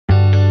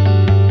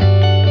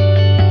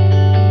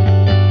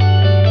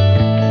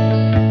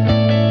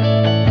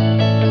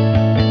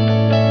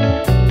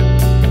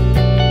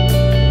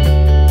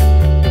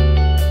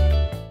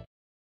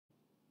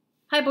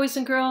Hi boys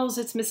and girls,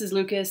 it's Mrs.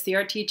 Lucas, the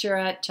art teacher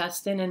at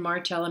Easton and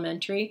March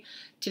Elementary.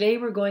 Today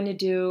we're going to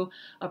do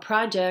a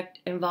project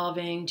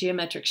involving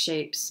geometric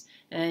shapes.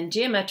 And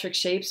geometric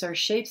shapes are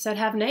shapes that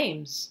have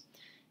names.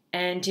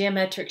 And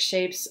geometric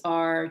shapes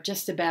are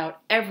just about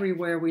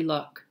everywhere we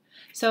look.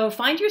 So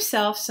find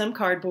yourself some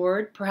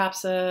cardboard,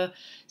 perhaps a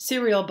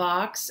cereal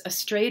box, a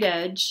straight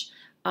edge,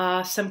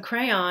 some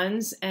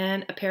crayons,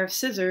 and a pair of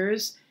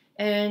scissors,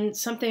 and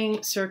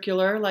something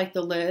circular like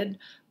the lid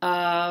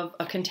of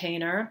a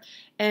container,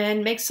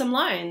 and make some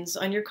lines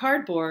on your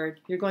cardboard.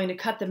 You're going to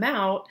cut them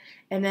out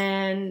and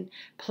then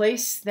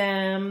place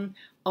them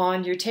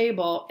on your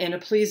table in a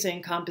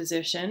pleasing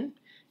composition,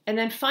 and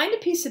then find a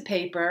piece of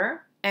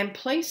paper and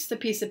place the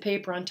piece of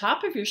paper on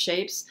top of your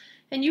shapes,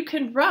 and you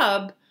can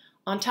rub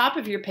on top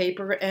of your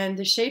paper and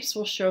the shapes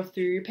will show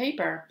through your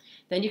paper.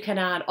 Then you can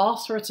add all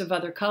sorts of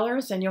other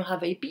colors and you'll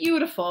have a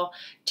beautiful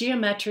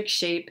geometric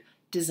shape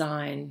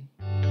design.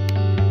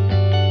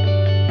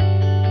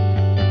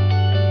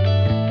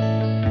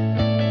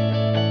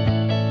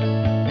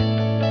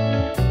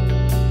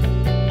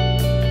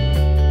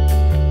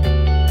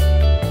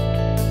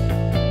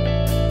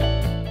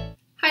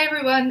 Hi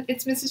everyone,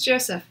 it's Mrs.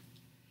 Joseph.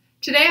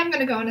 Today I'm going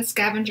to go on a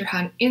scavenger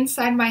hunt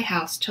inside my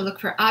house to look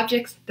for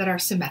objects that are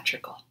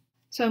symmetrical.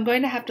 So I'm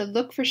going to have to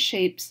look for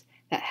shapes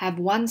that have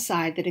one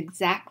side that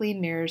exactly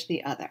mirrors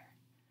the other.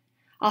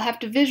 I'll have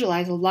to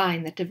visualize a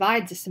line that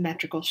divides a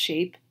symmetrical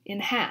shape in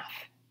half.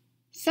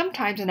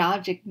 Sometimes an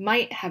object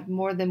might have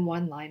more than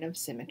one line of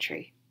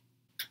symmetry.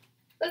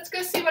 Let's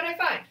go see what I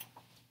find.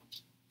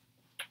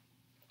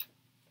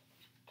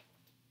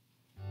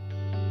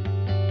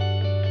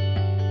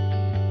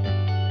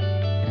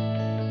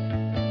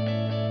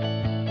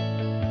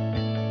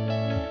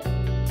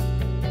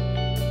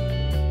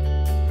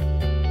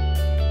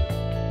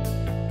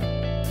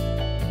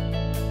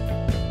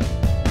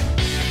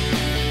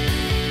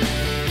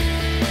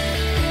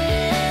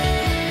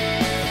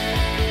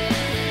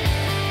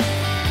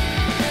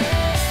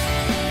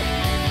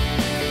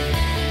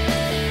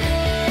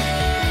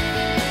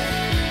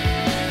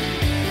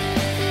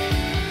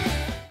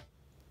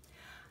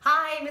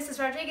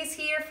 Rodriguez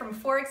here from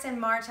Forks and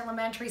March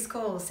Elementary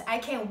Schools. I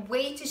can't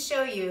wait to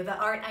show you the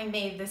art I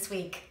made this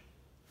week.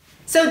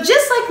 So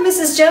just like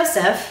Mrs.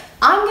 Joseph,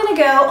 I'm gonna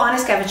go on a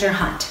scavenger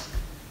hunt,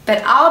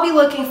 but I'll be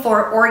looking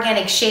for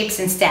organic shapes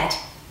instead.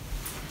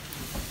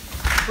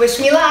 Wish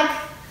me luck.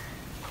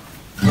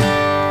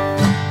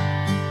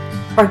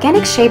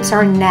 Organic shapes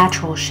are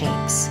natural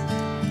shapes.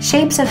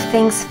 Shapes of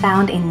things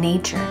found in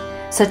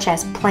nature, such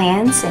as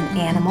plants and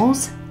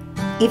animals,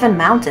 even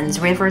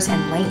mountains, rivers,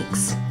 and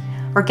lakes.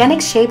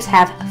 Organic shapes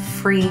have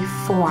free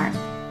form,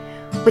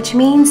 which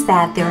means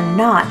that they're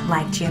not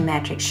like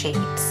geometric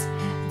shapes.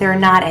 They're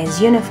not as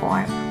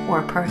uniform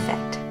or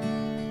perfect.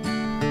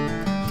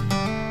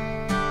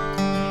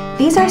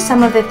 These are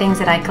some of the things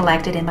that I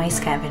collected in my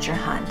scavenger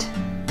hunt.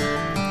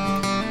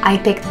 I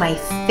picked my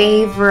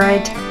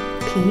favorite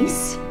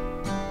piece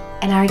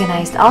and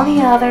organized all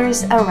the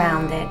others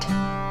around it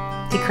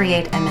to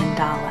create a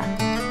mandala.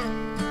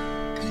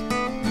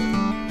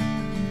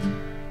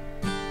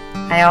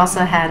 I also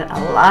had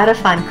a lot of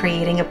fun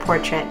creating a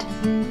portrait.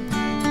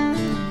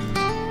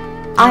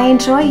 I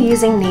enjoy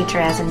using nature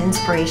as an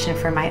inspiration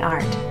for my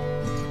art.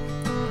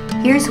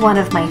 Here's one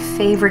of my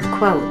favorite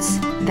quotes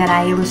that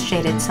I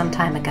illustrated some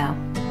time ago.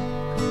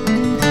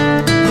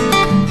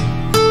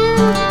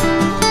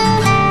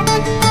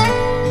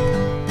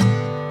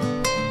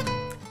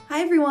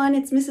 Hi everyone,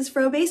 it's Mrs.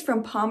 Frobase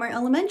from Palmer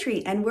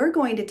Elementary, and we're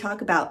going to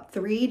talk about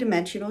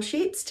three-dimensional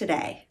shapes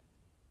today.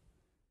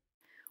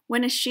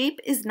 When a shape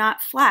is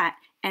not flat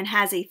and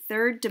has a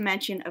third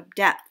dimension of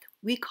depth,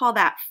 we call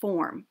that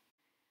form.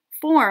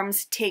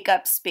 Forms take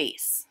up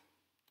space.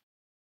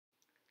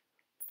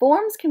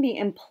 Forms can be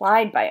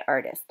implied by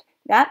artists.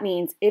 That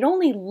means it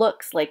only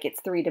looks like it's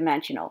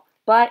three-dimensional,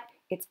 but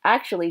it's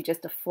actually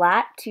just a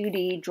flat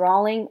 2D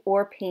drawing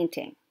or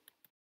painting.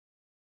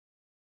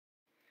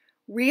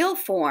 Real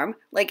form,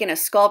 like in a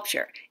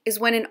sculpture, is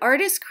when an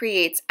artist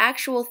creates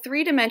actual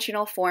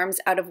three-dimensional forms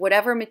out of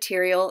whatever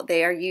material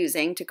they are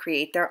using to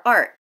create their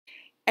art.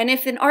 And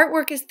if an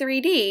artwork is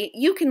 3D,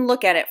 you can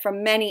look at it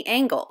from many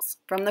angles,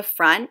 from the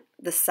front,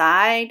 the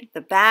side, the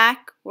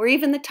back, or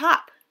even the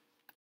top.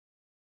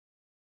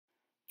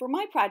 For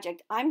my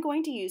project, I'm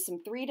going to use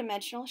some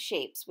three-dimensional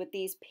shapes with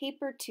these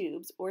paper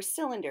tubes or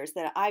cylinders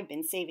that I've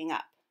been saving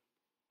up.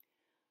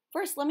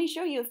 First, let me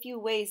show you a few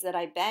ways that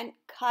I bent,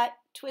 cut,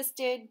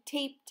 twisted,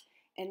 taped,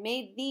 and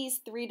made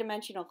these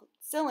three-dimensional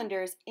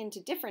cylinders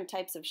into different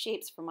types of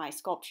shapes for my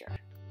sculpture.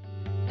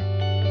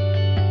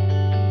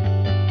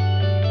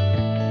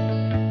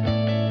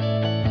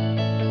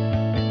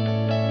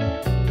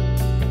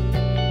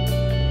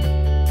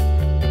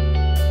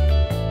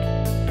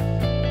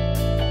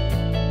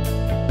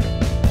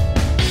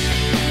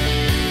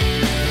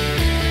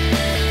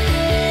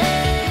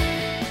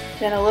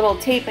 Then a little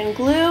tape and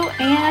glue,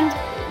 and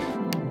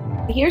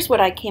here's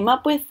what I came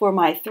up with for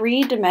my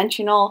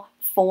three-dimensional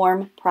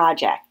form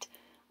project.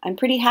 I'm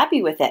pretty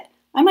happy with it.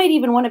 I might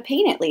even want to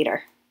paint it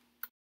later.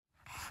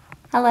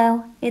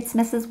 Hello, it's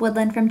Mrs.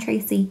 Woodland from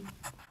Tracy.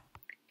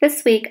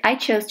 This week I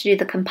chose to do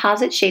the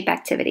composite shape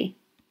activity.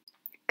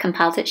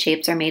 Composite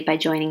shapes are made by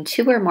joining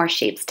two or more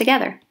shapes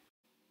together.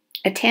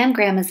 A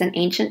tangram is an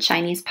ancient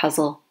Chinese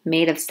puzzle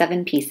made of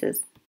 7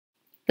 pieces.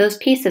 Those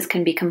pieces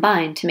can be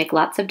combined to make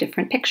lots of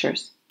different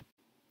pictures.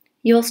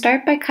 You will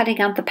start by cutting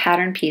out the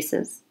pattern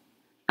pieces.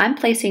 I'm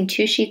placing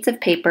 2 sheets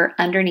of paper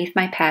underneath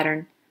my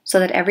pattern so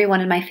that everyone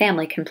in my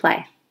family can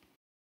play.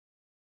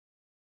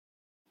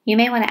 You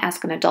may want to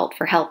ask an adult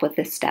for help with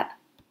this step.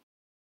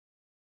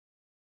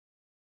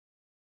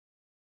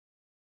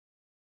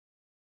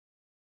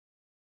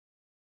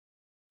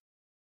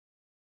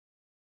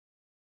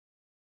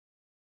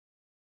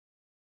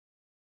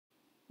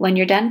 When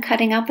you're done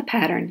cutting out the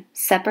pattern,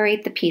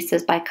 separate the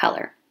pieces by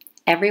color.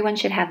 Everyone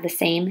should have the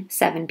same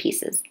 7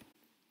 pieces.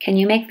 Can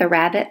you make the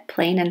rabbit,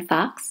 plane, and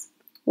fox?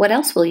 What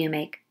else will you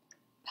make?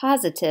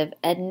 Positive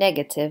and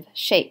negative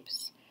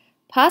shapes.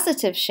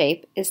 Positive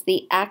shape is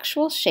the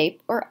actual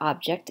shape or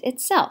object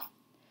itself.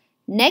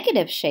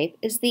 Negative shape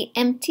is the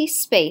empty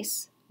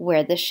space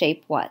where the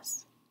shape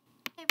was.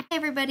 Hey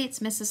everybody, it's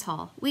Mrs.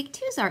 Hall. Week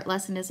 2's art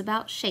lesson is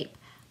about shape.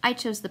 I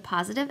chose the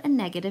positive and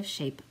negative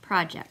shape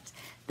project.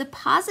 The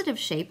positive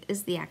shape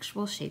is the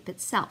actual shape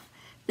itself.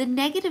 The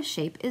negative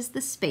shape is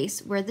the space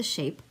where the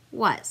shape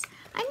was.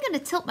 I'm going to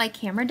tilt my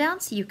camera down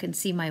so you can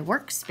see my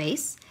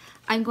workspace.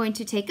 I'm going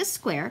to take a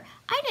square.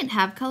 I didn't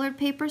have colored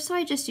paper, so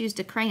I just used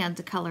a crayon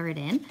to color it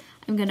in.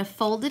 I'm going to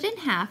fold it in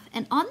half,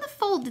 and on the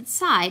folded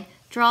side,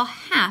 draw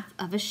half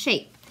of a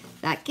shape.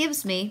 That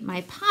gives me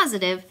my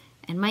positive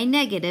and my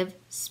negative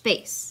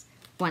space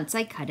once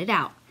I cut it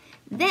out.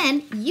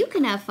 Then you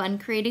can have fun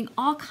creating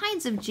all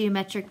kinds of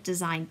geometric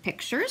design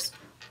pictures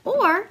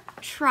or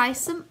try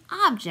some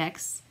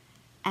objects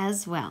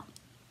as well.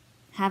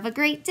 Have a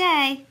great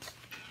day.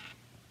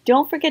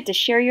 Don't forget to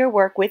share your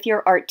work with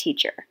your art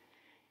teacher.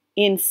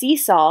 In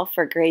Seesaw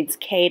for grades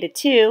K to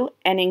 2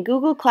 and in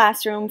Google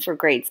Classroom for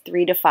grades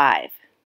 3 to 5.